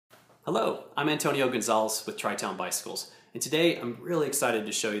Hello, I'm Antonio Gonzalez with Tri-Town Bicycles, and today I'm really excited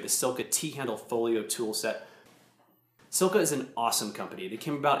to show you the Silca T-handle Folio tool set. Silca is an awesome company. They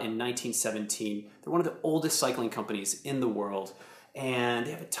came about in 1917. They're one of the oldest cycling companies in the world, and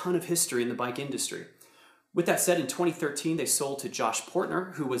they have a ton of history in the bike industry. With that said, in 2013, they sold to Josh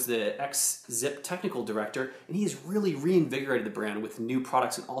Portner, who was the ex-Zip technical director, and he has really reinvigorated the brand with new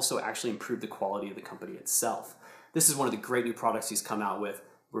products and also actually improved the quality of the company itself. This is one of the great new products he's come out with.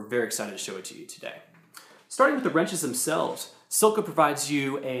 We're very excited to show it to you today. Starting with the wrenches themselves, Silca provides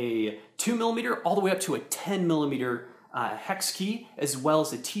you a 2mm all the way up to a 10mm hex key, as well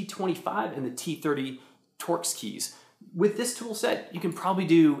as the T25 and the T30 Torx keys. With this tool set, you can probably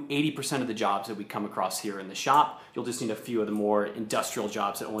do 80% of the jobs that we come across here in the shop. You'll just need a few of the more industrial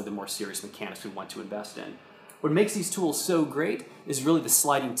jobs that only the more serious mechanics would want to invest in. What makes these tools so great is really the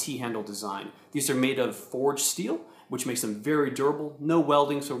sliding T-handle design. These are made of forged steel, which makes them very durable, no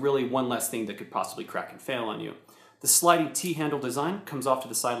welding, so really one less thing that could possibly crack and fail on you. The sliding T-handle design comes off to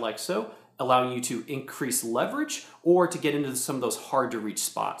the side like so, allowing you to increase leverage or to get into some of those hard to reach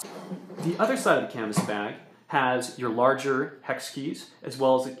spots. The other side of the canvas bag has your larger hex keys, as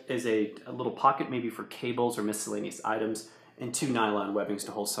well as a little pocket maybe for cables or miscellaneous items, and 2 nylon webbings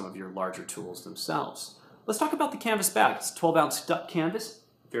to hold some of your larger tools themselves. Let's talk about the canvas bag. It's 12-ounce duck canvas,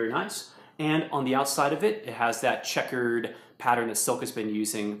 very nice. And on the outside of it, it has that checkered pattern that Silca's been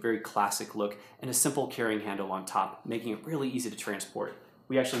using, very classic look, and a simple carrying handle on top, making it really easy to transport.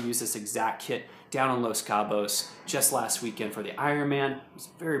 We actually used this exact kit down on Los Cabos just last weekend for the Ironman. It was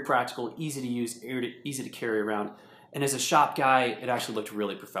very practical, easy to use, easy to carry around. And as a shop guy, it actually looked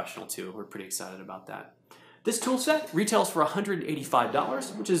really professional too. We're pretty excited about that. This tool set retails for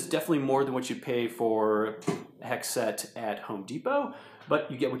 $185, which is definitely more than what you pay for a hex set at Home Depot,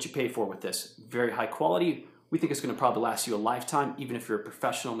 but you get what you pay for with this. Very high quality. We think it's going to probably last you a lifetime, even if you're a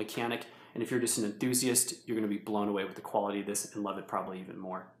professional mechanic. And if you're just an enthusiast, you're going to be blown away with the quality of this and love it probably even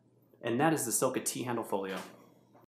more. And that is the Silca T-handle Folio.